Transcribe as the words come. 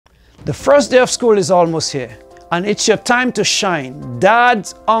The first day of school is almost here, and it's your time to shine.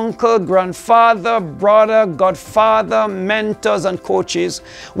 Dads, uncle, grandfather, brother, godfather, mentors, and coaches,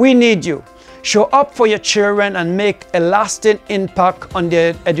 we need you. Show up for your children and make a lasting impact on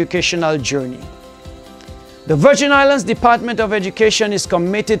their educational journey. The Virgin Islands Department of Education is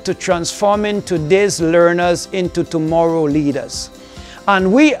committed to transforming today's learners into tomorrow's leaders.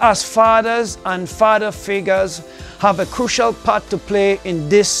 And we as fathers and father figures have a crucial part to play in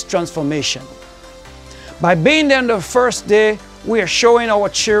this transformation. By being there on the first day, we are showing our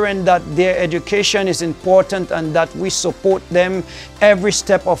children that their education is important and that we support them every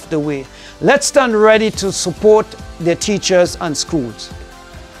step of the way. Let's stand ready to support their teachers and schools.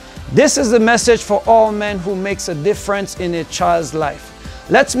 This is the message for all men who makes a difference in a child's life.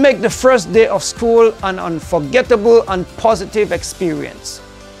 Let's make the first day of school an unforgettable and positive experience.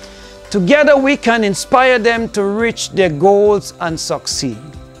 Together we can inspire them to reach their goals and succeed.